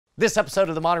This episode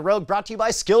of The Modern Rogue brought to you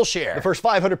by Skillshare. The first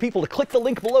 500 people to click the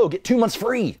link below get 2 months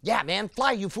free. Yeah, man,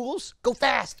 fly, you fools. Go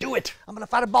fast. Do it. I'm gonna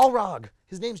fight a Balrog.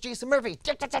 His name's Jason Murphy.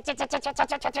 You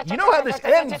know how this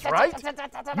ends, right?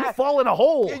 You fall in a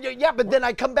hole. Yeah, but then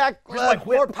I come back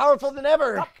more powerful than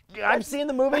ever. I've seen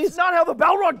the movies. That's not how the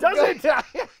Balrog does it.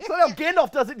 That's not how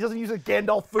Gandalf does it. He doesn't use a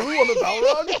Gandalf foo on the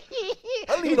Balrog.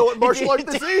 I don't even know what martial art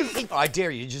this is. I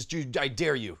dare you. I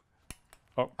dare you.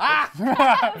 Oh. Ah!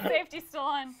 Safety's still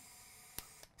on.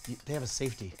 They have a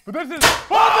safety. But this is...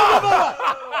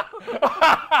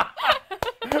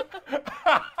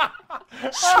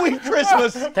 Sweet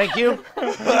Christmas. Thank you.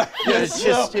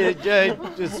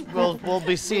 We'll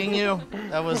be seeing you.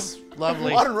 That was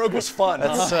lovely. Modern Rogue was fun.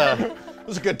 That's, it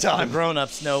was a good time. The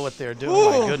grown-ups know what they're doing.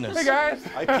 Ooh. My goodness. Hey guys.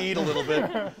 I peed a little bit.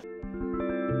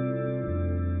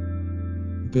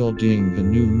 Building the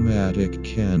Numatic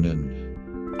cannon.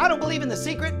 I don't believe in the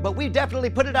secret, but we definitely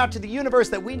put it out to the universe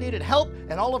that we needed help,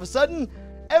 and all of a sudden,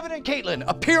 Evan and Katelyn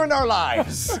appear in our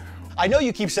lives. I know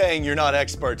you keep saying you're not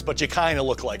experts, but you kind of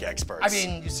look like experts. I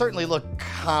mean, you certainly look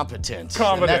competent.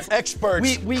 Competent.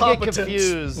 Experts. We get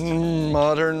confused.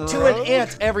 Modern To Rogue? an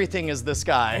ant, everything is this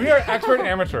guy. We are expert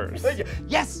amateurs.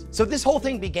 Yes. So this whole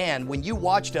thing began when you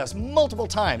watched us multiple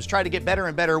times try to get better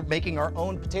and better, making our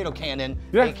own potato cannon,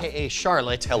 aka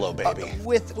Charlotte. Hello, baby.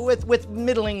 With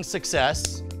middling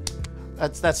success.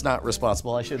 That's not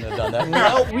responsible. I shouldn't have done that.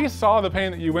 No. We saw the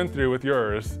pain that you went through with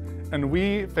yours, and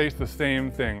we faced the same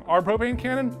thing. Our propane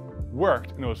cannon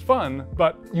worked, and it was fun,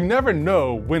 but you never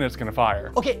know when it's gonna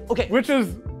fire. Okay. Which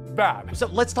is bad. So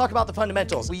let's talk about the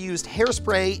fundamentals. We used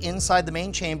hairspray inside the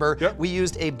main chamber. Yep. We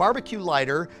used a barbecue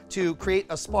lighter to create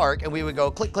a spark, and we would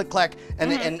go click, click, clack,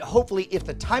 and, and hopefully if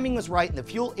the timing was right and the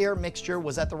fuel-air mixture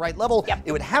was at the right level,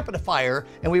 it would happen to fire,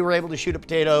 and we were able to shoot a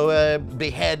potato,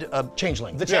 behead a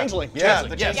changeling. The changeling. Yeah,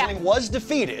 the changeling was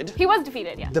defeated. He was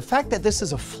defeated, yeah. The fact that this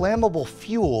is a flammable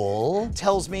fuel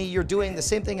tells me you're doing the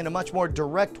same thing in a much more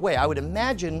direct way. I would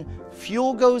imagine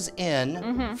fuel goes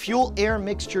in, fuel-air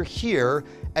mixture here,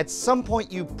 at some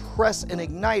point you press an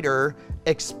igniter,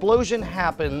 explosion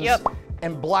happens,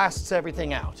 and blasts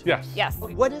everything out. Yes. Yes.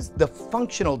 What is the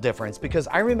functional difference? Because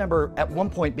I remember at one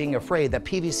point being afraid that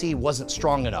PVC wasn't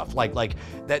strong enough. Like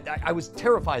that I was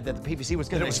terrified that the PVC was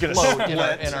gonna explode in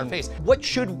our face. What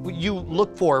should you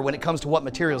look for when it comes to what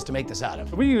materials to make this out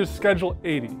of? We use Schedule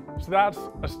 80, so that's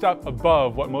a step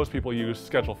above what most people use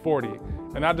Schedule 40.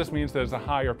 And that just means there's a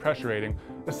higher pressure rating,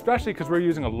 especially because we're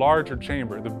using a larger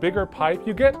chamber. The bigger pipe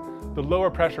you get, the lower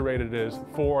pressure rate it is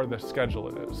for the schedule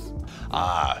it is.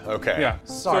 Ah, okay. Yeah.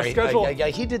 Sorry, so schedule,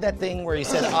 he did that thing where he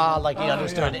said, like he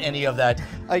understood any of that.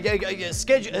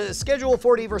 Schedule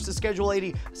 40 versus Schedule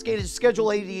 80.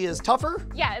 Schedule 80 is tougher?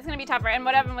 Yeah, it's gonna be tougher. And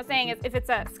what Evan was saying is if it's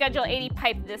a Schedule 80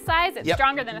 pipe this size, it's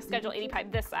stronger than a Schedule 80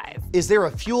 pipe this size. Is there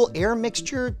a fuel-air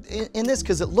mixture in this?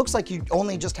 Because it looks like you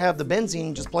only just have the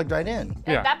benzene just plugged right in.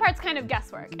 Yeah. That part's kind of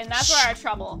guesswork, and that's where our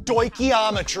trouble.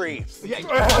 Stoichiometry.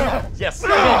 Yes.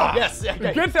 Yes.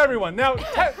 Okay. Gets everyone. Now,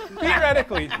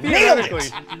 theoretically,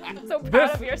 So proud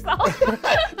of yourself.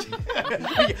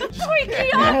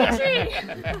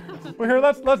 Stoichiometry. well, here,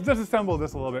 let's disassemble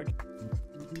this a little bit.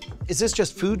 Is this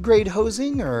just food-grade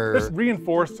hosing, or? It's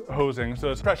reinforced hosing, so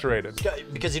it's pressure rated.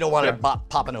 Because you don't want it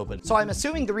popping open. So I'm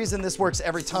assuming the reason this works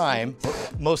every time,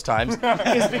 most times,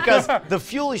 is because the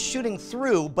fuel is shooting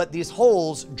through, but these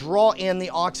holes draw in the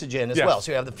oxygen as well.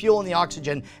 So you have the fuel and the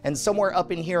oxygen, and somewhere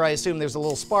up in here, I assume there's a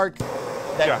little spark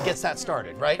that gets that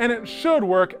started, right? And it should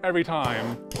work every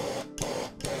time.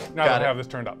 Now that I have this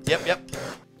turned up. Yep.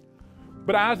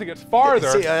 But as it gets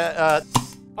farther. See, there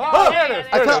it is.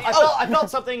 I felt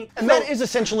something. And that is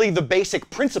essentially the basic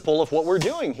principle of what we're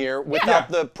doing here without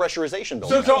the pressurization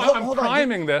building. So I'm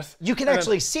priming this. You can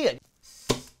actually see it.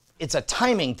 It's a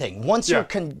timing thing. Once you're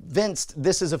convinced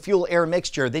this is a fuel-air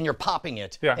mixture, then you're popping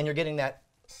it, and you're getting that.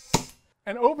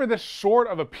 And over this short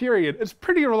of a period, it's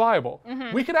pretty reliable.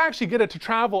 We could actually get it to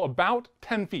travel about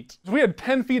 10 feet. So we had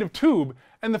 10 feet of tube,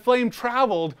 and the flame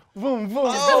traveled, boom, boom,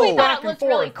 We thought it looked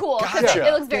really cool, because it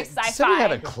looks very sci-fi. So we have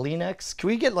a Kleenex. Can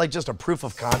we get like just a proof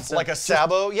of concept? Like a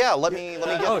Sabo? Yeah, let me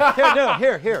get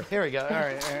Here we go. All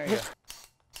right, here you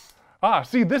go.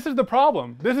 See, this is the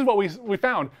problem. This is what we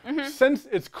found. Since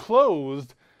it's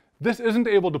closed, this isn't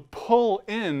able to pull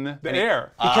in the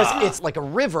air. Because it's like a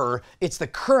river, it's the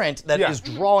current that is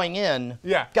drawing in.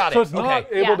 Got it. So it's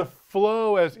not able to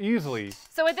flow as easily.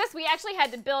 So with this, we actually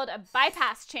had to build a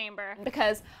bypass chamber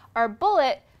because our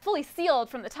bullet fully sealed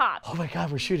from the top. Oh my God,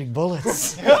 we're shooting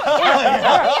bullets.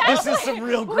 This is some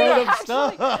real grown-up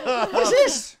stuff. What's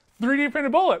this? 3D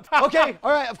printed bullet. Okay,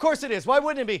 all right, of course it is. Why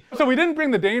wouldn't it be? So we didn't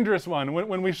bring the dangerous one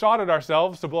when we shot it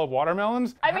ourselves to blow up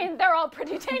watermelons. I mean, they're all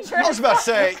pretty dangerous. I was about to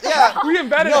say, yeah. We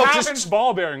embedded No, half-inch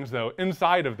ball bearings though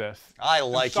inside of this. I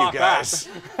like you shot guys.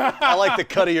 I like the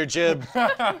cut of your jib.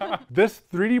 This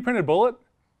 3D printed bullet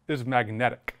is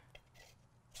magnetic.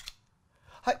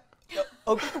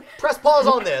 Okay, press pause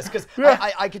on this, because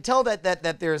I could tell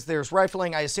that there's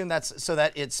rifling. I assume that's so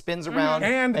that it spins around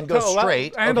and goes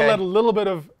straight. And okay. to let a little bit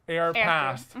of air Air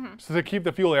pass, through. so to keep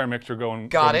the fuel-air mixture going.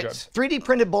 Got going it. Good. 3D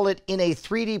printed bullet in a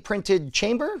 3D printed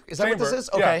chamber? Is that what this Chamber, is?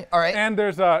 Okay, yeah. all right. And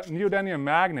there's a neodymium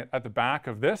magnet at the back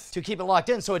of this. To keep it locked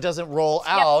in so it doesn't roll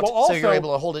out, Well, so you're also-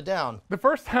 able to hold it down. The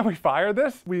first time we fired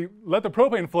this, we let the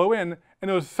propane flow in,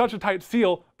 and it was such a tight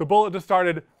seal, the bullet just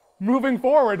started moving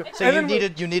forward. So and you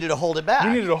then needed to hold it back. we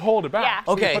needed to hold it back. Yeah.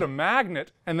 So Okay. we put a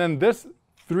magnet, and then this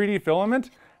 3D filament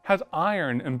has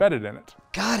iron embedded in it.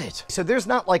 Got it. So there's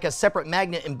not like a separate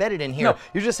magnet embedded in here. No.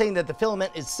 You're just saying that the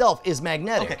filament itself is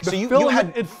magnetic. Okay. So you Filament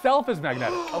had itself is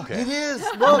magnetic. okay. It is.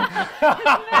 Look.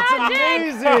 That's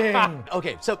amazing.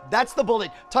 Okay, so that's the bullet.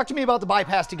 Talk to me about the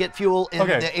bypass to get fuel in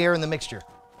Okay. the air in the mixture.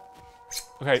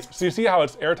 Okay, so you see how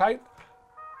it's airtight?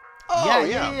 Oh,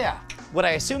 yeah. What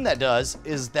I assume that does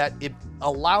is that it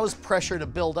allows pressure to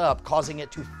build up, causing it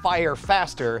to fire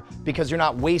faster because you're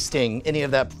not wasting any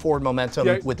of that forward momentum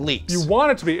Yeah, with leaks. You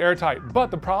want it to be airtight, but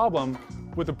the problem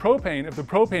with the propane, if the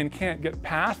propane can't get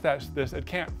past this, it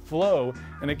can't flow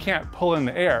and it can't pull in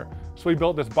the air. So we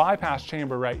built this bypass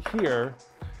chamber right here,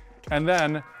 and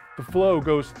then the flow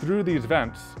goes through these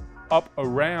vents, up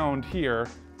around here,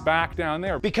 back down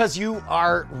there. Because you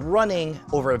are running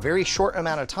over a very short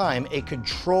amount of time a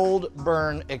controlled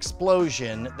burn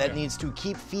explosion that needs to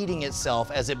keep feeding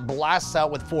itself as it blasts out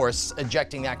with force,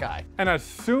 ejecting that guy. And as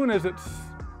soon as it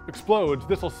explodes,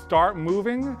 this will start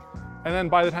moving, and then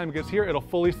by the time it gets here, it'll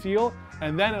fully seal,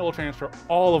 and then it will transfer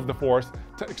all of the force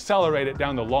to accelerate it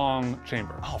down the long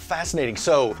chamber. Oh, fascinating.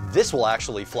 So this will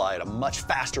actually fly at a much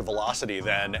faster velocity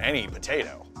than any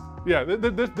potato. Yeah,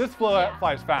 this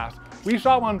flies fast. We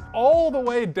shot one all the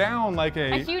way down like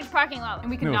A huge parking lot, and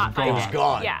we could It was not find gone. it. It was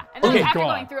gone. Yeah, and then Okay. after Gone.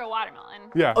 going through a watermelon.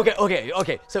 Yeah.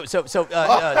 Okay. So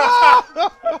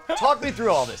talk me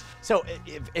through all this. So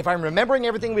if I'm remembering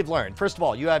everything we've learned, first of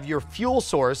all, you have your fuel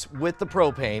source with the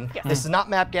propane. Yes. This is not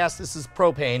MAP gas, this is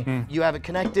propane. You have it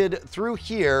connected through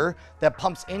here that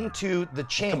pumps into the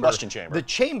chamber. Combustion chamber. The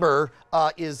chamber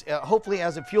is hopefully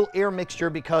has a fuel-air mixture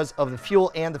because of the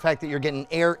fuel and the fact that you're getting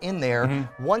air in there.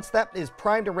 Once that is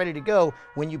primed and ready to go,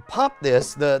 when you pump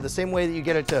this, the same way that you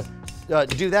get it to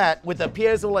do that, with the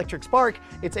piezoelectric spark,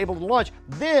 it's able to launch.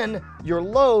 Then your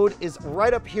load is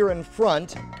right up here in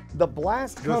front. The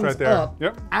blast comes right there. up.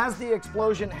 Yep. As the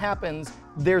explosion happens,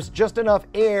 there's just enough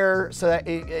air so that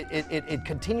it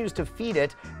continues to feed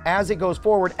it as it goes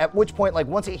forward, at which point, like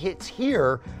once it hits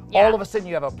here, Yeah. all of a sudden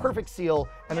you have a perfect seal,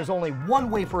 and there's only one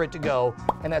way for it to go,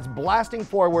 and that's blasting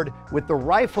forward with the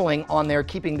rifling on there,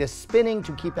 keeping this spinning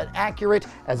to keep it accurate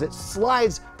as it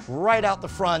slides right out the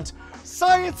front.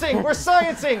 Sciencing! We're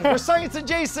sciencing! We're science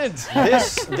adjacent!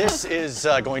 This is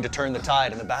going to turn the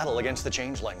tide in the battle against the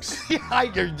changelings. Yeah,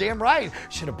 you're damn right.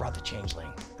 Should have brought the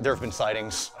changeling. There have been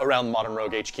sightings around Modern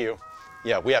Rogue HQ.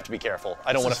 Yeah, we have to be careful.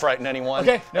 I don't want to frighten anyone.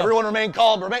 Okay, no. Everyone remain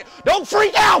calm. Don't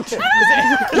freak out!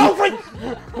 Don't freak!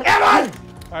 Evan!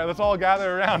 All right, let's all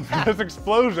gather around for this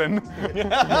explosion.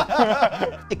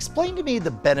 Explain to me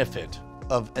the benefit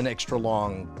of an extra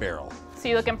long barrel. So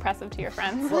you look impressive to your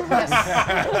friends.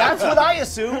 That's what I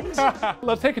assumed.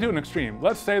 Let's take it to an extreme.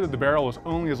 Let's say that the barrel is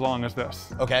only as long as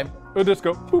this. Okay. It would just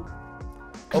go boop.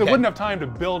 Because Okay. it wouldn't have time to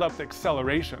build up the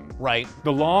acceleration. Right.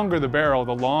 The longer the barrel,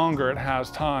 the longer it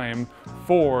has time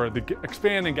for the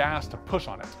expanding gas to push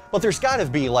on it. But there's got to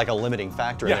be like a limiting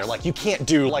factor in Yes. there. Like you can't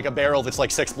do like a barrel that's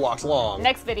like 6 blocks long.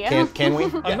 Next video. Can we?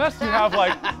 Unless you have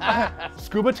like a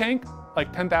scuba tank,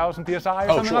 like 10,000 PSI or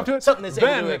something sure. up to it. Something that's able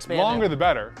then to expand longer it. the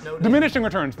better. No need. Diminishing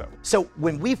returns though. So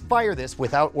when we fire this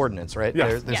without ordnance, right?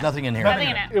 Yes. There's Yes. nothing in here. Nothing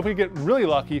in it. If we get really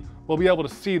lucky, we'll be able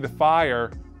to see the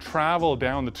fire travel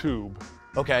down the tube,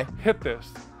 Okay. hit this,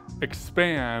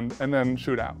 expand, and then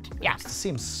shoot out. Yeah. This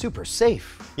seems super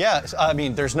safe. Yeah, I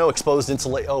mean, there's no exposed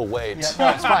insulation. Oh, wait. No,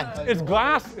 it's fine. It's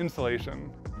glass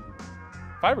insulation.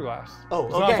 Fiberglass. Oh,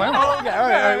 It's not okay. flammable. Oh, okay. All right,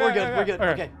 Yeah, we're yeah, good. yeah, We're good. yeah.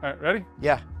 Okay. All right, ready?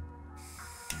 Yeah.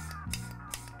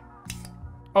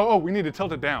 Oh, we need to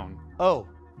tilt it down. Oh,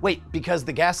 wait, because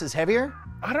the gas is heavier?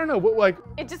 I don't know, what, like,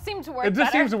 It just seemed to work it just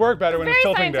better. seems to work better when it's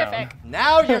Very tilting scientific. down.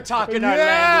 Now you're talking our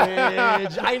Yeah.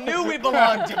 language. I knew we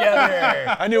belonged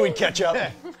together. I knew we'd catch up.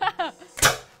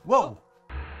 Whoa.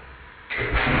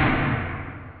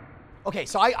 Okay,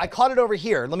 so I caught it over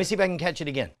here. Let me see if I can catch it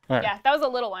again. All right. Yeah, that was a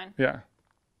little one. Yeah.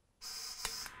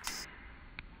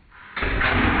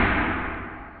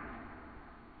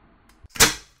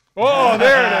 Oh,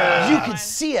 there it is. You can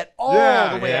see it all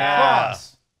Yeah, the way yeah.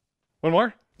 across. One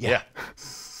more? Yeah.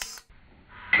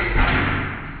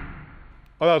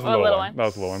 Oh, that was a Oh, little little one. one. That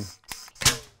was a little one.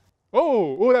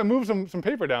 Oh, that moved some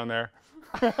paper down there.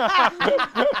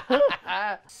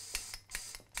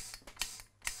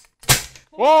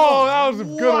 Whoa, that was a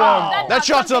good one. That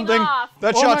shot something. off.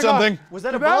 That Oh shot my God. something. Was that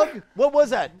a Did that- bug? What was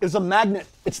that? It's a magnet.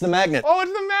 It's the magnet. Oh,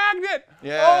 it's the magnet.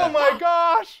 Yeah. Oh my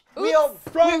gosh.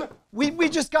 We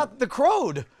just got the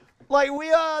crowed. Like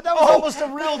that was almost a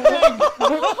real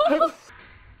thing.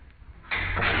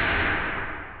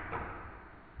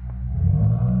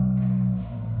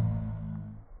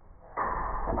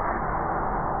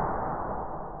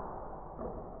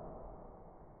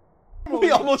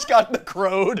 We almost got the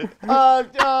crowed.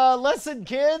 Listen,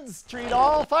 kids, treat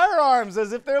all firearms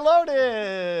as if they're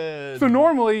loaded. So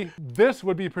normally this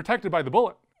would be protected by the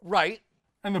bullet, Right.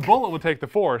 and the bullet would take the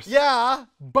force. Yeah.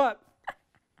 But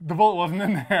the bullet wasn't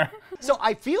in there. So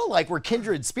I feel like we're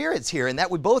kindred spirits here, and that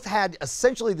we both had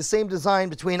essentially the same design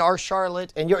between our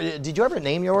Charlotte and your. Did you ever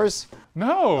name yours?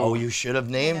 No. Oh, you should have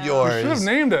named yours. You should have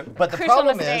named it. But the Crucial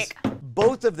problem mistake. is,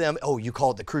 both of them. Oh, you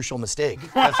call it the crucial mistake.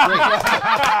 That's great.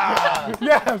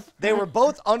 Yes. They were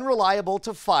both unreliable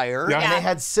to fire, Yeah. and Yeah. they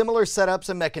had similar setups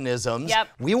and mechanisms. Yep.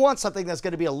 We want something that's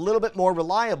going to be a little bit more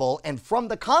reliable, and from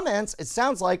the comments, it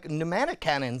sounds like pneumatic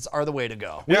cannons are the way to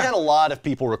go. We had a lot of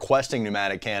people requesting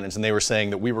pneumatic cannons, and they were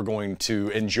saying that we were going to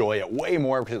enjoy it way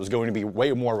more because it was going to be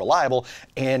way more reliable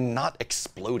and not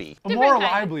explodey. More kind.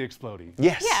 reliably exploding.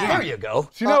 Yes. Yeah. There you go.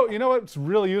 So you know what's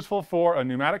really useful for a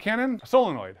pneumatic cannon? A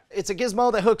solenoid. It's a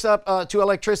gizmo that hooks up to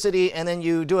electricity, and then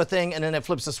you do a thing, and then it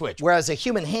flips a switch. Whereas a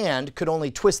human hand could only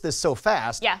twist this so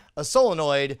fast. Yeah. A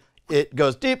solenoid, it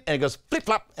goes deep, and it goes flip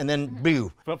flop, and then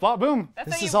boo. Flip flop boom.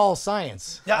 This is all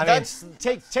science. Yeah, I mean, that's-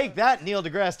 take that, Neil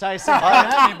deGrasse Tyson.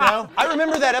 At me, bro. I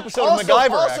remember that episode Also, of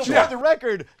MacGyver, also actually. for the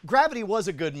record, Gravity was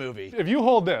a good movie. If you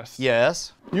hold this,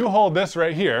 Yes. you hold this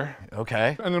right here,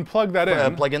 Okay. and then plug that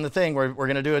in. Plug in the thing. We're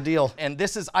gonna do a deal. And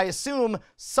this is, I assume,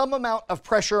 some amount of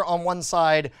pressure on one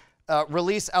side,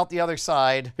 release out the other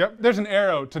side. Yep, there's an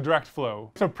arrow to direct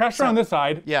flow. So pressure on this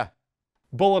side, Yeah.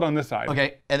 bullet on this side.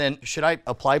 Okay. And then should I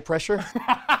apply pressure?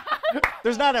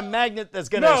 There's not a magnet that's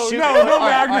gonna No, shoot. no, All no right,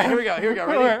 magnet. all right, here we go. Here we go.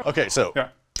 Ready? Okay. Okay, so Yeah.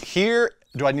 here,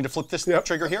 do I need to flip this Yep.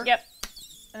 trigger here? Yep.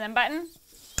 And then button.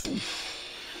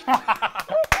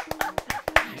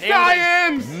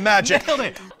 Science! Magic. Nailed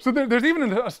it. So there's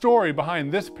even a story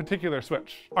behind this particular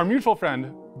switch. Our mutual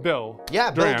friend, Bill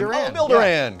Yeah, Bill Duran. Oh, Bill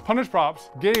Duran. Punish Props,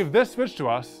 gave this switch to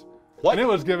us, What? and it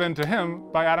was given to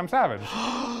him by Adam Savage.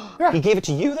 He gave it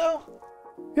to you, though?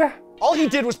 Yeah. All he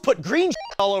did was put green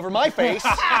all over my face.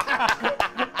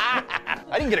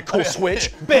 I didn't get a cool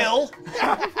switch. Bill.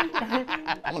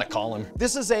 I'm gonna call him.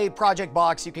 This is a project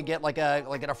box you can get like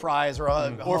at a Fry's or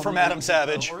a Or from Adam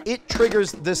Savage. It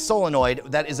triggers this solenoid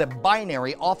that is a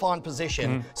binary off-on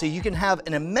position, so you can have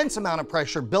an immense amount of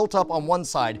pressure built up on one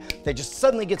side that just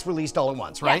suddenly gets released all at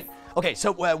once, right? Yes. Okay,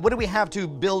 so what do we have to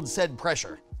build said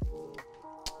pressure?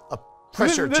 A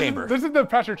pressure This chamber. is the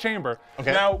pressure chamber.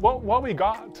 Okay. Now, what we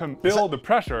got to build the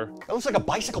pressure, That looks like a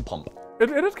bicycle pump. it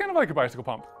is kind of like a bicycle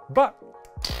pump, but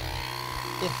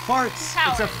It farts.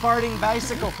 Power. It's a farting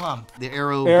bicycle pump. The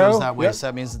arrow Arrow, goes that way, yep. so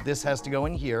that means that this has to go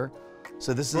in here.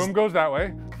 So this is boom goes that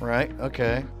way. right.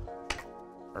 Okay.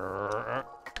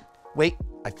 Wait,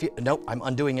 I feel no. I'm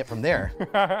undoing it from there.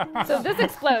 So if this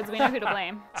explodes, we know who to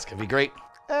blame. It's gonna be great.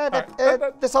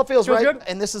 that This all feels feels right. good.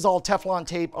 And this is all Teflon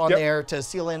tape on Yep. there to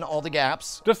seal in all the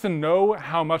gaps. Just to know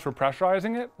how much we're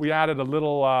pressurizing it, we added a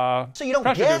little So you don't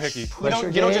pressure guess?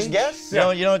 doohickey. You don't just guess?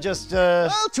 You don't just. Well,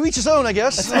 to each his own, I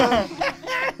guess.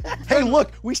 Hey,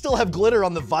 look, we still have glitter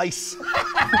on the vise.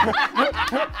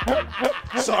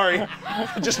 Sorry,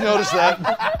 I just noticed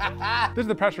that. This is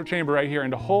the pressure chamber right here,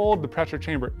 and to hold the pressure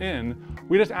chamber in,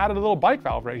 we just added a little bike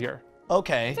valve right here.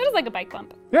 Okay. So it is like a bike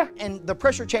bump. Yeah, And the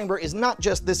pressure chamber is not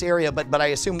just this area, but I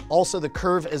assume also the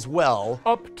curve as well.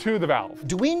 up to the valve.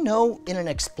 Do we know in an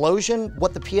explosion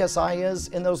what the PSI is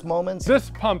in those moments? This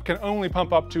pump can only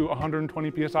pump up to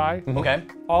 120 PSI. Okay.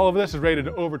 All of this is rated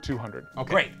over 200.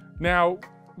 Great. Now,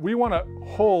 we want to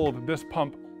hold this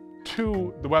pump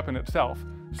to the weapon itself.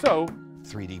 So,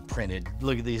 3D printed.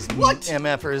 Look at these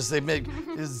MFers. They make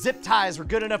zip ties were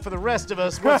good enough for the rest of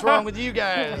us. What's wrong with you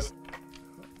guys?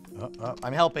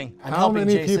 I'm helping. I'm how helping,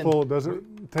 many Jason. people does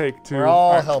it take to... We're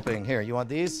all helping. Here, you want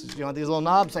these? You want these little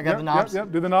knobs? I got the knobs.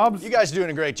 Yep, do the knobs. You guys are doing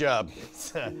a great job.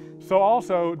 So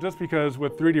also, just because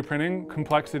with 3D printing,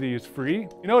 complexity is free,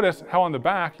 you notice how on the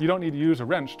back, you don't need to use a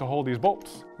wrench to hold these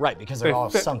bolts. Right, because They they're all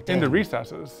fit sunk into in.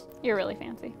 recesses. You're really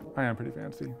fancy. I am pretty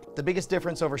fancy. The biggest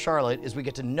difference over Charlotte is we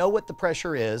get to know what the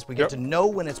pressure is. We get Yep. to know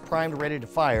when it's primed, ready to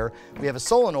fire. We have a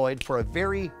solenoid for a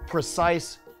very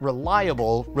precise,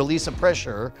 reliable release of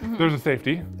pressure. There's a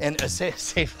safety. And a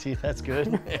safety, that's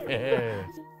good.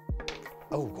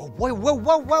 Oh, whoa, whoa,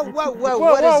 whoa, whoa, whoa, whoa,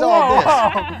 what is all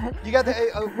this? You got the,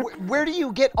 where do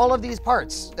you get all of these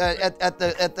parts? At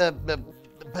the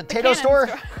potato store?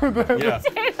 Yeah.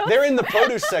 They're in the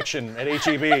produce section at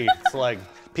HEB. It's like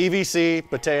PVC,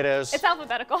 potatoes. It's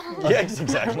alphabetical. Yes,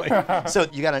 exactly. So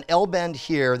you got an L bend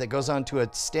here that goes onto a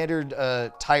standard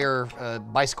tire,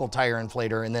 bicycle tire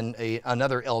inflator, and then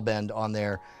another L bend on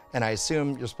there. And I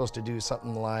assume you're supposed to do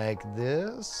something like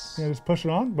this. Yeah, just push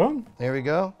it on, boom. There we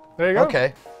go. There you go.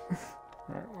 Okay.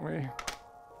 All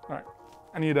right,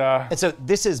 I need a... And so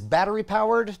this is battery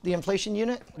powered, the inflation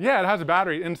unit? Yeah, it has a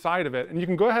battery inside of it, and you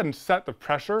can go ahead and set the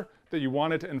pressure that you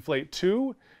want it to inflate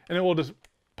to, and it will just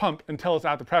pump until it's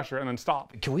at the pressure and then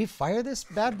stop. Can we fire this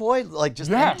bad boy? Like just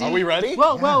Yeah. empty? Are we ready?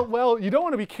 Well, you don't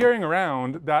want to be carrying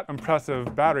around that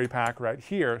impressive battery pack right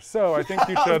here, so I think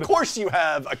you should... Of course you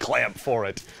have a clamp for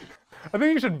it. I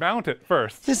think you should mount it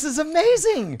first. This is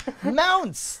amazing.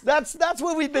 Mounts. That's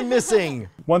what we've been missing.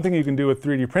 One thing you can do with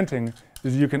 3D printing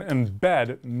is you can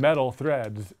embed metal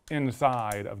threads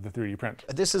inside of the 3D print.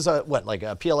 This is a what, like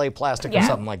a PLA plastic or Yeah.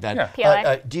 something like that? Yeah.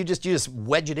 PLA. Do you just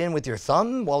wedge it in with your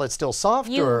thumb while it's still soft,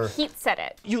 You or heat set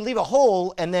it. you leave a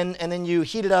hole and then you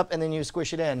heat it up and then you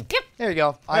squish it in? Yep. There you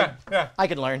go. Yeah. I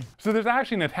can learn. So there's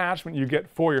actually an attachment you get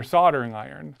for your soldering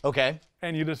iron, Okay.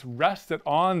 and you just rest it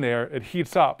on there, it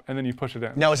heats up, and then you push it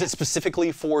in. Now, is it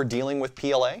specifically for dealing with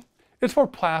PLA? It's for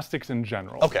plastics in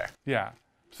general. Okay. Yeah.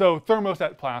 So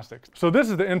thermoset plastics. So this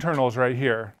is the internals right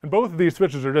here. And both of these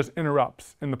switches are just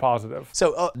interrupts in the positive.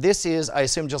 So this is, I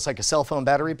assume, just like a cell phone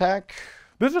battery pack?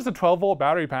 This is a 12-volt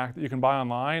battery pack that you can buy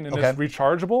online, and Okay. it's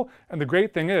rechargeable. And the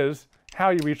great thing is, how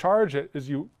you recharge it is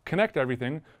you connect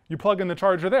everything, you plug in the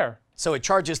charger there. So it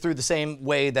charges through the same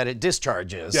way that it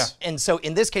discharges. Yeah. And so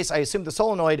in this case, I assume the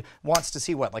solenoid wants to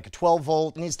see what, like a 12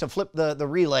 volt, needs to flip the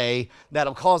relay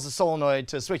that'll cause the solenoid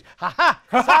to switch. Ha ha!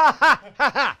 Ha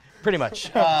ha! Pretty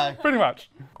much. Pretty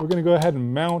much. We're gonna go ahead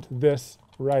and mount this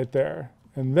right there.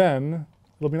 And then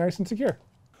it'll be nice and secure.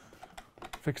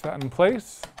 Fix that in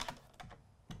place.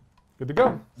 Good to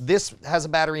go. This has a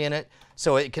battery in it,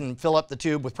 so it can fill up the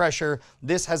tube with pressure.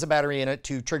 This has a battery in it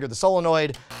to trigger the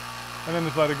solenoid. And then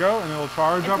just let it go, and it'll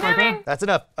charge up right there. That's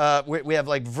enough. We have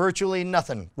like virtually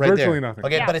nothing right there. Virtually nothing.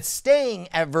 Okay, Yeah. but it's staying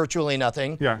at virtually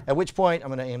nothing. Yeah. At which point, I'm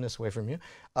gonna aim this away from you.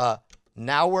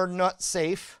 Now we're not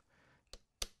safe.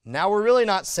 Now we're really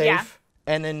not safe. Yeah.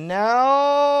 And then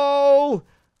now,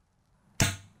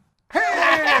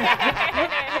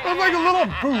 It's like a little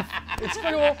booth. it's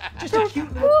little, just a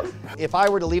cute little. If I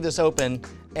were to leave this open,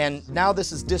 and now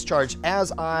this is discharged,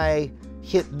 as I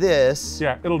hit this,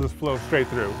 Yeah, it'll just flow straight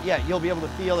through. yeah, you'll be able to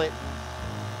feel it.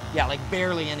 Yeah, like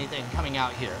barely anything coming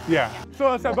out here. Yeah.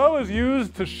 So a sabot is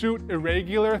used to shoot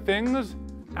irregular things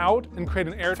out and create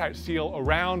an airtight seal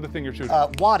around the thing you're shooting.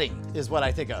 Wadding is what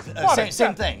I think of. Wadding, Same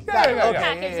yeah. thing. Yeah, Got it. yeah, Okay,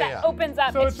 yeah. Package that opens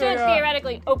up. So it it's should a,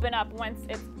 theoretically open up once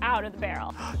it's out of the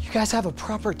barrel. You guys have a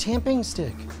proper tamping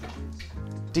stick.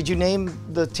 Did you name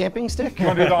the tamping stick? You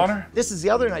want to do the honor? This is the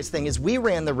other nice thing is we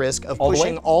ran the risk of the way?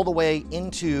 pushing all the way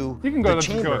into You can go the to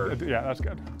chamber. yeah, that's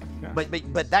good. Yeah.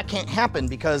 But that can't happen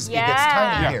because it gets Yeah.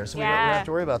 tiny Yeah. here, so we don't Yeah. have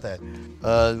to worry about that.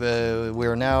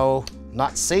 We're now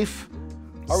not safe.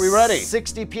 Are we ready?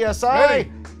 60 PSI.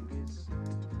 Ready.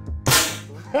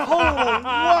 Oh,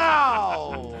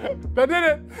 wow. That did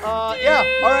it! Yeah,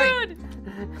 all right. Dude!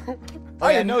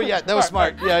 I didn't know yet. That was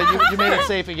smart. Yeah, you made it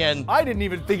safe again. I didn't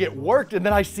even think it worked, and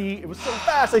then I see, it was so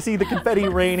fast, I see the confetti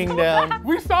raining down.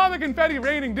 We saw the confetti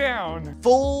raining down.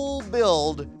 Full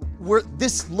build.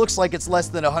 This looks like it's less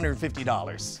than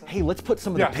 $150. Hey, let's put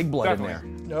some of Yes, the pig blood definitely.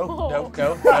 in No.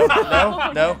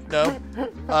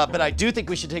 But I do think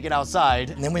we should take it outside,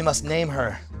 and then we must name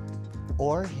her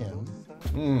or him.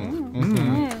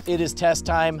 It is test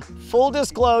time. Full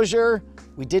disclosure,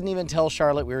 we didn't even tell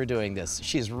Charlotte we were doing this.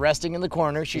 She's resting in the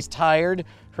corner. She's tired.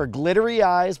 Her glittery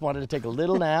eyes wanted to take a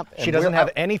little nap. there. She doesn't have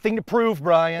anything to prove,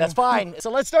 Brian. That's fine. So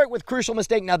let's start with crucial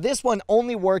mistake. Now this one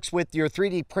only works with your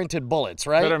 3D printed bullets,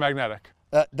 right? That are magnetic.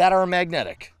 That are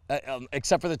magnetic,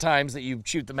 except for the times that you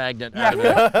shoot the magnet out of it.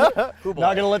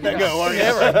 Not gonna let that go, are you?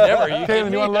 Never. You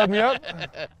Katelyn, you want to load me up?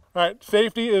 All right,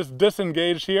 safety is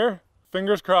disengaged here.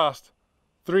 Fingers crossed.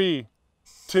 3,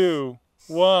 2,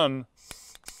 1.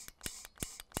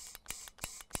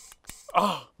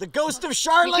 The ghost of You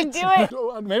Charlotte. can do it.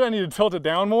 Oh, maybe I need to tilt it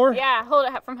down more? Yeah,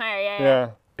 hold it from higher. Yeah. Yeah.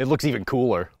 It looks even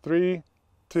cooler. 3,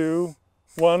 2,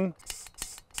 1.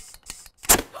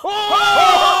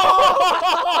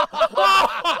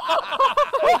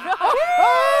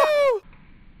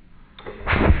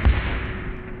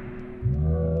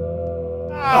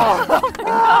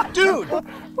 Dude,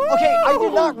 okay, I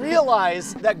did not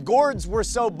realize that gourds were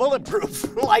so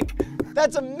bulletproof. Like,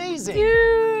 that's amazing.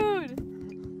 Dude.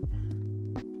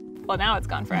 Well, now it's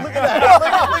gone forever. Look at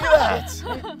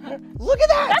that. Look at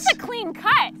that. That's a clean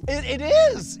cut. It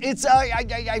is. It's,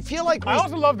 I feel like I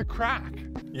also love the crack.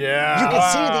 Yeah. you can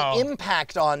Wow. see the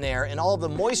impact on there and all the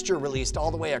moisture released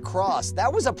all the way across.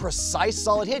 That was a precise,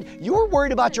 solid hit. You were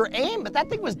worried about your aim, but that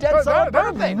thing was dead solid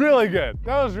That was perfect. really good.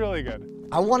 That was really good.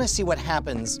 I want to see what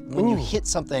happens when you hit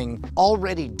something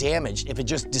already damaged if it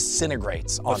just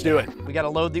disintegrates on Let's do there. it. We got to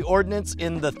load the ordnance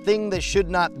in the thing that should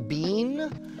not bean.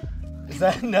 Is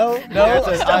that no?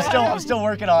 I'm still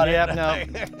working on it. Yeah, no.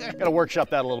 Gotta workshop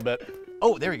that a little bit.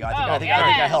 Oh, there we go. I think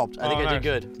I helped. I think I did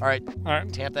good. All right. All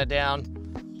right. Tamp that down.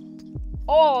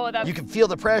 Oh, that's. You can feel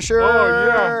the pressure. Oh,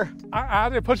 yeah. I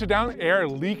had to push it down, air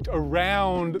leaked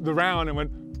around the round and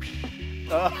went.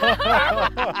 That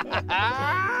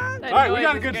All right, we noise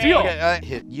got a is good great. feel. Okay, all right,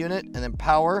 hit unit and then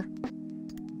power.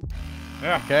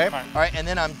 Yeah. Okay. All right. All right, and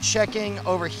then I'm checking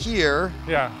over here.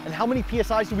 Yeah. And how many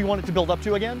PSIs do we want it to build up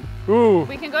to again? Ooh.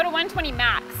 We can go to 120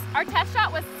 max. Our test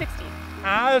shot was 60.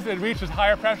 As it reaches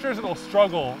higher pressures, it'll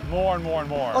struggle more and more and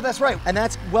more. Oh, that's right. And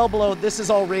that's well below, this is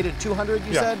all rated 200,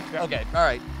 you Yeah, said? yeah. Okay, all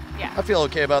right. Yeah. I feel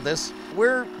okay about this.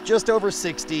 We're just over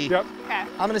 60. Yep. Okay.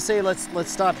 I'm gonna say let's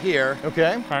stop here.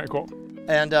 Okay. All right, cool.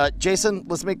 And Jason,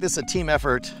 let's make this a team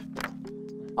effort.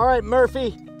 All right,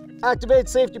 Murphy, activate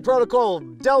safety protocol,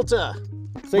 Delta.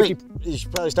 Safety, Wait, you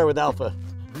should probably start with Alpha.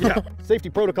 yeah. Safety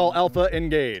protocol alpha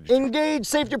engaged. Engage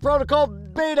safety protocol,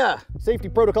 Beta. Safety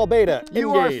protocol beta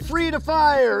You are engaged. free to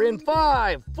fire in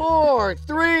 5, 4,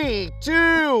 3,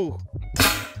 2.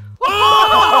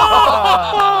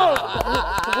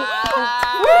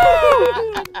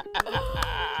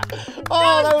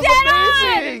 Oh, that was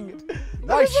amazing!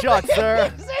 Nice shot,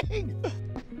 sir. Amazing!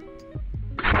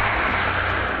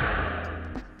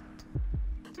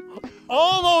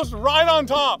 Almost right on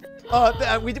top.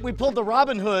 We pulled the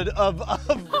Robin Hood of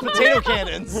potato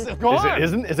cannons. Go Is on.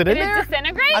 it in Did there? it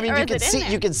disintegrate? I mean, or you is can it in see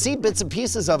there? you can see bits and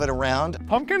pieces of it around.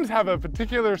 Pumpkins have a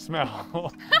particular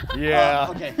smell. Yeah.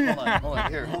 Okay, hold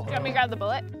on, here. Do you want me to grab the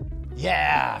bullet?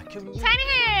 Yeah. Can you, Tiny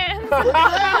hands! look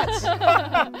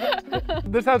at that.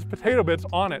 This has potato bits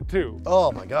on it too.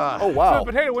 Oh my God. Oh, So wow.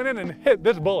 the potato went in and hit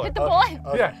this bullet. Hit the bullet.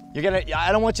 Yeah. You're gonna.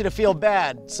 I don't want you to feel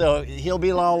bad. So he'll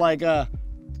be all like, "Yeah,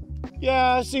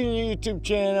 I've seen your YouTube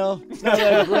channel. It's not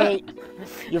that great.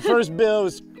 Your first build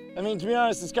was, I mean, to be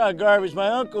honest, it's kind of garbage. My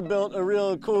uncle built a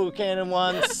real cool cannon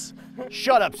once.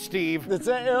 Shut up, Steve. That's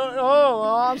it. Oh,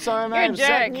 well, I'm sorry, man. You're a I'm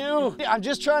upsetting jerk. you. I'm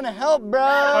just trying to help, bro. right,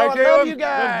 I love Caleb, you let's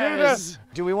guys. do this.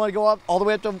 Do we want to go up all the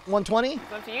way up to 120? It's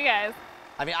up to you guys.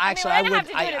 I mean, actually, we're I gonna would. have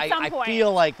to do it at some I point.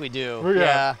 feel like we do.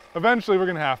 Yeah. Eventually, we're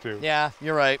gonna have to. Yeah,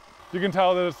 you're right. You can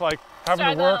tell that it's like having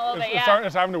to Struggling a work. little bit, It's, yeah. starting,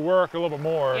 it's having to work a little bit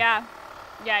more. Yeah.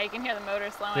 Yeah, you can hear the motor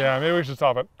slowing. Yeah, maybe we should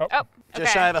stop it. Oh. Oh, Just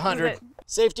okay. shy of This is 100. it.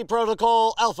 Safety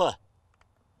protocol Alpha.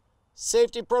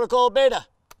 Safety protocol Beta.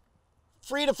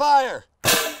 Free to fire.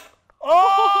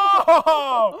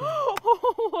 Oh!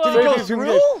 Did it go Safety's through?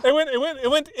 engaged. It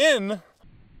went in.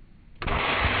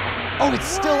 Oh, it's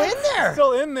still in there.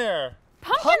 Still in there.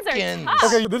 Pumpkins Pumpkins. are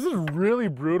tough. Okay, this is really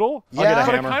brutal. Yeah. I'll get a But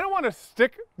I hammer. kind of want to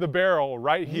stick the barrel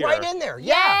right here. Right in there.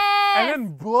 Yeah. Yes. And then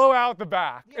blow out the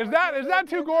back. Is that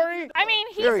too gory? I mean,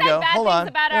 he There we said go. bad Hold things on.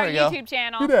 about There our we go. YouTube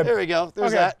channel. He did. There we go.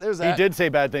 There's Okay. that. There's that. He did say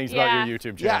bad things about Yeah. your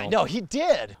YouTube Yeah, channel. no, he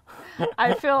did.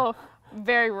 I feel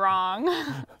very wrong.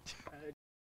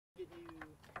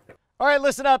 All right,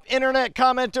 listen up, internet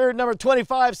commenter number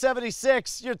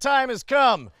 2576. Your time has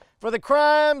come for the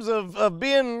crimes of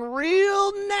being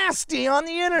real nasty on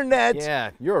the internet. Yeah,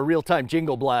 you're a real-time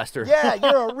jingle blaster. Yeah,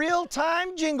 you're a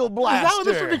real-time jingle blaster. Is that what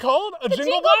this would be called? A jingle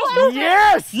jingle blaster?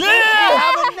 Yes! You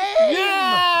have a name.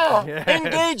 Yeah! Yes.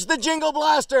 Engage the jingle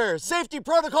blaster. Safety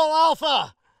protocol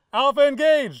Alpha. Alpha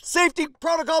engaged. Safety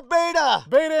protocol Beta.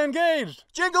 Beta engaged.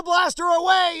 Jingle blaster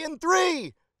away in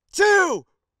 3, 2,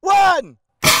 1.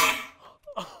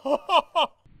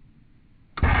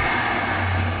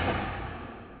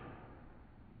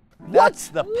 That's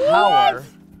the power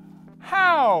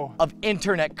How? of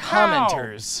internet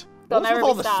commenters. They'll What's never with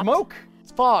all be the stopped. smoke?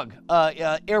 It's fog.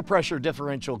 Air pressure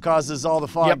differential causes all the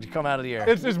fog to come out of the air.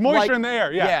 It's moisture Like- in the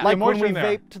air. Yeah, yeah. the Like when moisture we in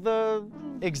there. vaped the...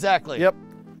 Exactly. Yep.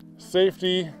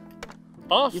 Safety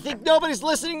Off. You think nobody's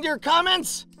listening to your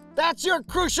comments? That's your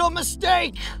crucial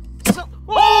mistake. So,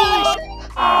 Oh!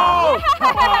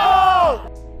 oh!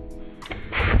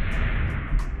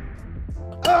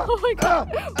 Oh my god!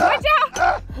 Watch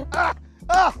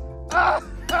out!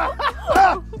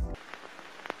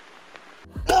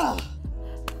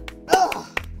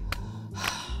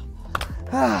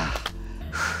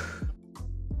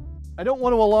 I don't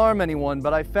want to alarm anyone,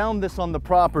 but I found this on the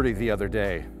property the other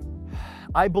day.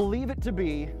 I believe it to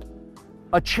be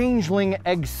a changeling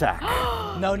egg sac.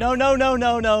 No, no, no, no,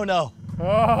 no, no, no.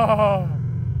 Oh.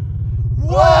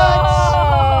 What?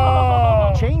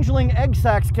 Changeling egg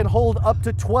sacs can hold up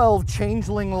to 12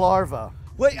 changeling larvae.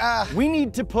 Wait, We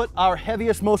need to put our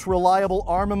heaviest, most reliable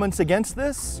armaments against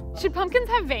this. Should pumpkins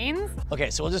have veins?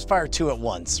 okay, so we'll just fire 2 at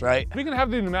once, right? We can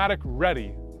have the pneumatic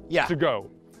ready Yeah. to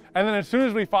go. And then as soon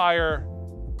as we fire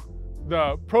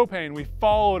the propane, we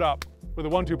follow it up with a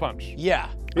 1-2 punch. Yeah.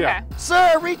 Yeah. Okay.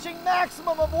 Sir, reaching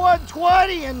maximum of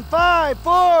 120 in 5,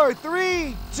 4,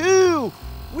 3, 2.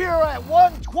 We're at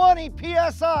 120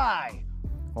 PSI.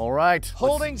 All right.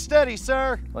 Holding steady,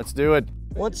 sir. Let's do it.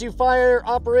 Once you fire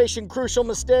Operation Crucial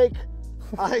Mistake,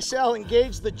 I shall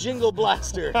engage the Jingle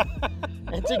Blaster.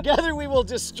 And together we will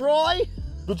destroy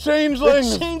The the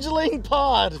changelings! Changeling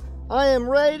Pod. I am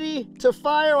ready to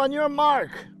fire on your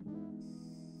mark.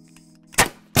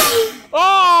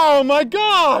 Oh my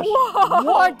gosh!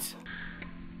 What?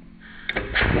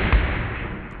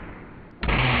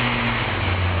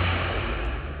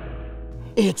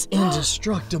 It's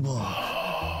indestructible.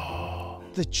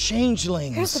 The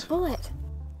changelings Here's the bullet.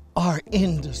 are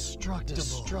indestructible.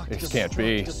 This can't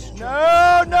be.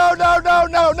 No, no, no, no,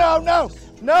 no, no, no.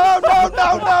 No, no,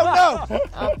 no, no,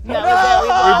 no.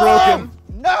 We broke him.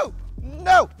 No,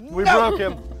 no, We no, broke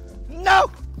him.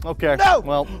 No, Okay. No.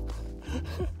 Well,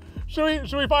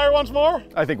 Should we fire once more?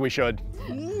 I think we should.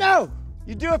 no.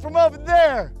 You do it from over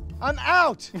there. I'm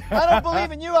out. I don't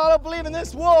believe in you. I don't believe in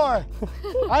this war.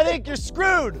 I think you're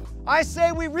screwed. I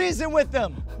say we reason with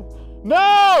them.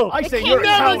 No! I say can't you're a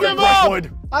never coward, give up!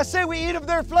 Brentwood. I say we eat of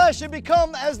their flesh and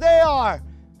become as they are.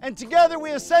 And together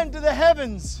we ascend to the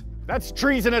heavens. That's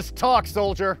treasonous talk,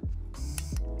 soldier.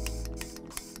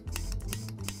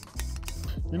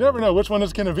 You never know which one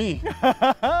it's gonna be.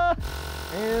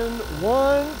 And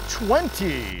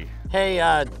 120. Hey,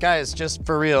 guys, just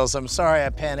for reals, I'm sorry I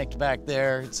panicked back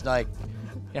there. It's like,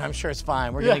 you know, I'm sure it's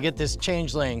fine. We're Yeah. gonna get this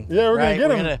changeling. Yeah, we're gonna right? get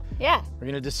we're him. Yeah. We're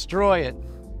gonna destroy it.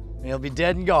 And he'll be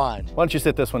dead and gone. Why don't you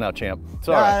sit this one out, champ? It's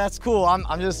all All right, right. that's cool.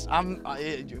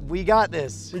 We got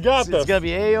this. We got It's this. gonna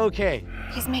be A-okay.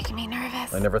 He's making me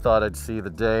nervous. I never thought I'd see the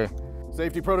day.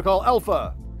 Safety protocol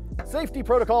alpha. Safety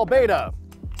protocol beta.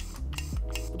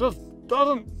 It just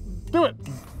doesn't do it.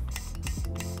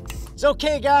 It's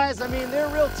okay, guys. I mean, they're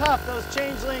real tough, those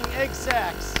changeling egg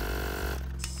sacs.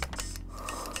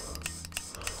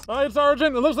 All right,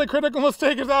 Sergeant, it looks like critical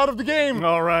mistake is out of the game.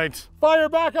 All right. Fire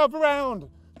back up around.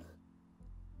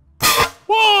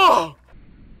 Whoa!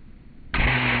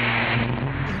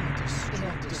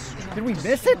 Did we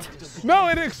miss it? No,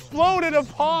 it exploded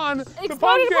upon the Exploded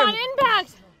pumpkin. upon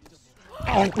impact.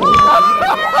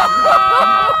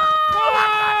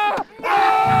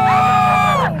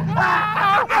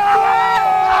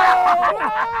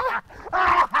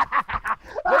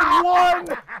 They've won!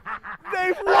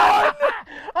 They've won!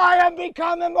 I have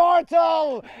become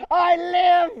immortal! I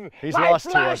live! He's My lost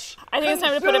to flesh us. I think it's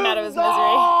time to put him out of his consumes misery.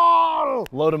 all!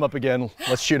 Load him up again.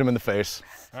 Let's shoot him in the face.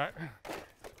 All right.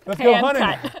 Let's go Hand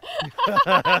hunting.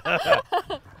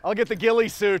 cut. I'll get the ghillie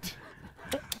suit.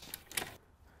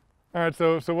 All right,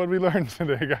 so what did we learn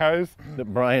today, guys?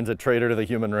 That Brian's a traitor to the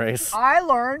human race. I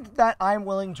learned that I'm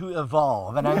willing to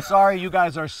evolve, and I'm sorry you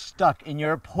guys are stuck in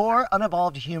your poor,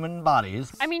 unevolved human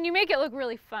bodies. I mean, you make it look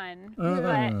really fun,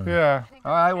 Yeah.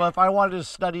 All right, well, if I wanted to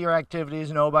study your activities,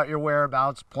 know about your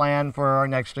whereabouts, plan for our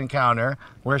next encounter,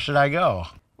 where should I go?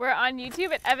 we're on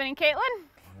YouTube at Evan and Katelyn.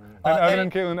 And Evan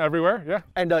and Katelyn everywhere, yeah?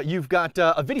 And you've got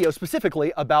a video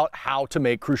specifically about how to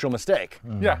make Crucial Mistake.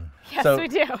 Yeah. Yes, So- we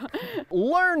do.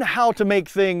 Learn how to make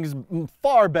things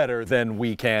far better than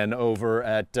we can over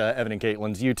at Evan and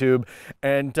Katelyn's YouTube.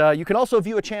 And you can also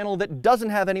view a channel that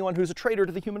doesn't have anyone who's a traitor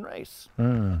to the human race.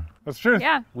 That's true.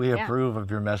 Yeah. We yeah. approve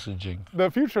of your messaging. The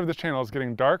future of this channel is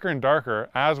getting darker and darker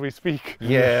as we speak.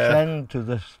 Ascend to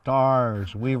the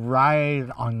stars. We ride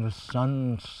on the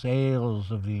sun sails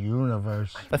of the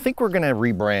universe. I think we're gonna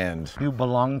rebrand. You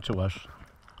belong to us.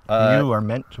 You are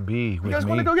meant to be with You guys me.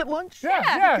 want to go get lunch?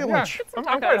 Yeah. Get lunch. some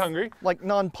I'm quite tacos. hungry. Like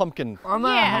non-pumpkin. I'm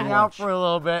gonna Yeah. hang out for a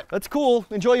little bit. That's cool.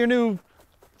 Enjoy your new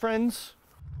friends.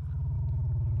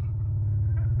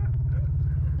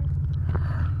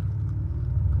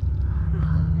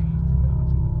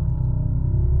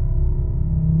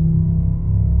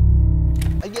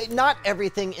 not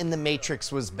everything in the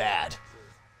Matrix was bad.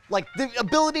 Like, the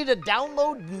ability to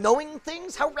download knowing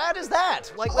things? How rad is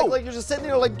that? Like you're just sitting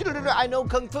there like, I know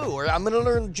Kung Fu, or I'm gonna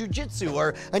learn Jiu-Jitsu,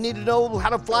 or I need to know how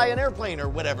to fly an airplane, or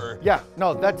whatever. Yeah,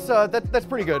 no, that's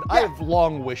pretty good. Yeah. I have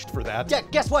long wished for that. Yeah,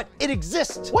 guess what? It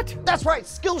exists. What? That's right,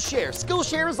 Skillshare.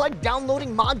 Skillshare is like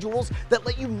downloading modules that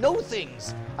let you know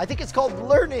things. I think it's called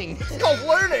learning. It's called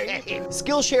learning.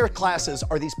 Skillshare classes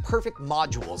are these perfect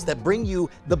modules that bring you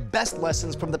the best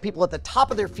lessons from the people at the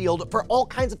top of their field for all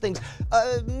kinds of things.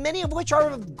 Many of which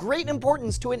are of great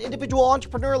importance to an individual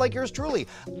entrepreneur like yours truly.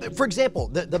 For example,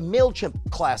 the MailChimp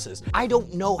classes. I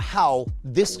don't know how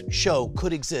this show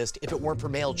could exist if it weren't for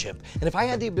MailChimp. And if I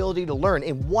had the ability to learn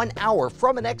in 1 hour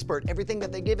from an expert everything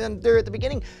that they give in there at the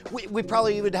beginning, we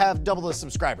probably would have double the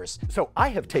subscribers. So I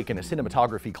have taken a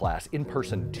cinematography class in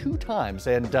person 2 times,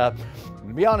 and to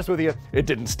be honest with you, it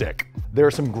didn't stick. There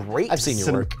are some great. I've seen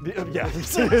your work. Yeah.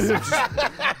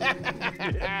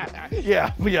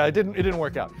 yeah, it didn't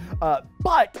work out.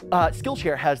 But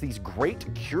Skillshare has these great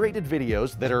curated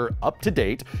videos that are up to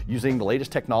date using the latest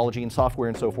technology and software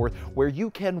and so forth, where you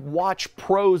can watch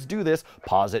pros do this,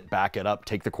 pause it, back it up,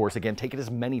 take the course again, take it as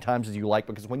many times as you like,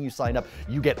 because when you sign up,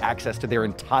 you get access to their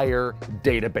entire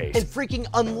database. And freaking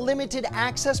unlimited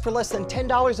access for less than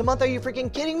 $10 a month. Are you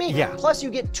freaking kidding me? Yeah. Plus you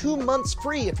get 2 months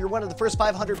free if you're one of the first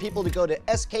 500 people to go to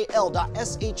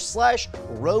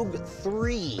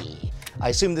skl.sh/rogue3. I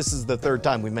assume this is the 3rd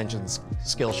time we mentioned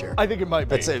Skillshare. I think it might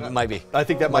be. It might be. I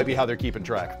think that might be how they're keeping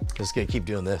track. Just gonna keep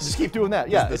doing this. Just keep doing that.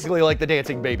 Yeah, it's basically like the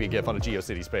dancing baby gif on a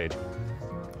GeoCities page.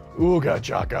 Ooga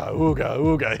chaka, ooga,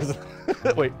 ooga.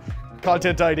 Wait,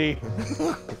 content ID.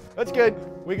 That's good.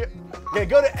 Okay,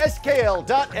 go to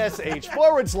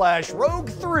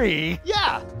skl.sh/rogue3.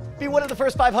 Yeah. Be one of the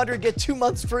first 500, get 2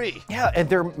 months free. Yeah, and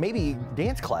there may be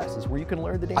dance classes where you can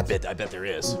learn the dance. I bet there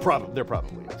is. There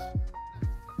probably is.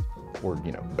 Or,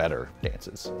 better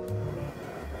dances.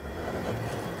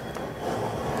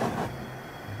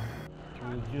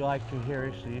 Would you like to hear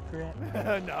a secret?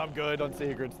 No, I'm good on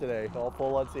secrets today. All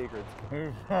full on secrets.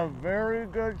 It's a very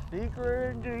good secret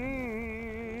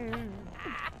indeed.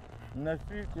 And the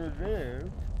secret is,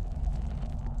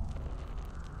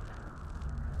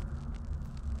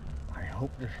 I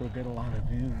hope this will get a lot of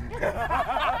views.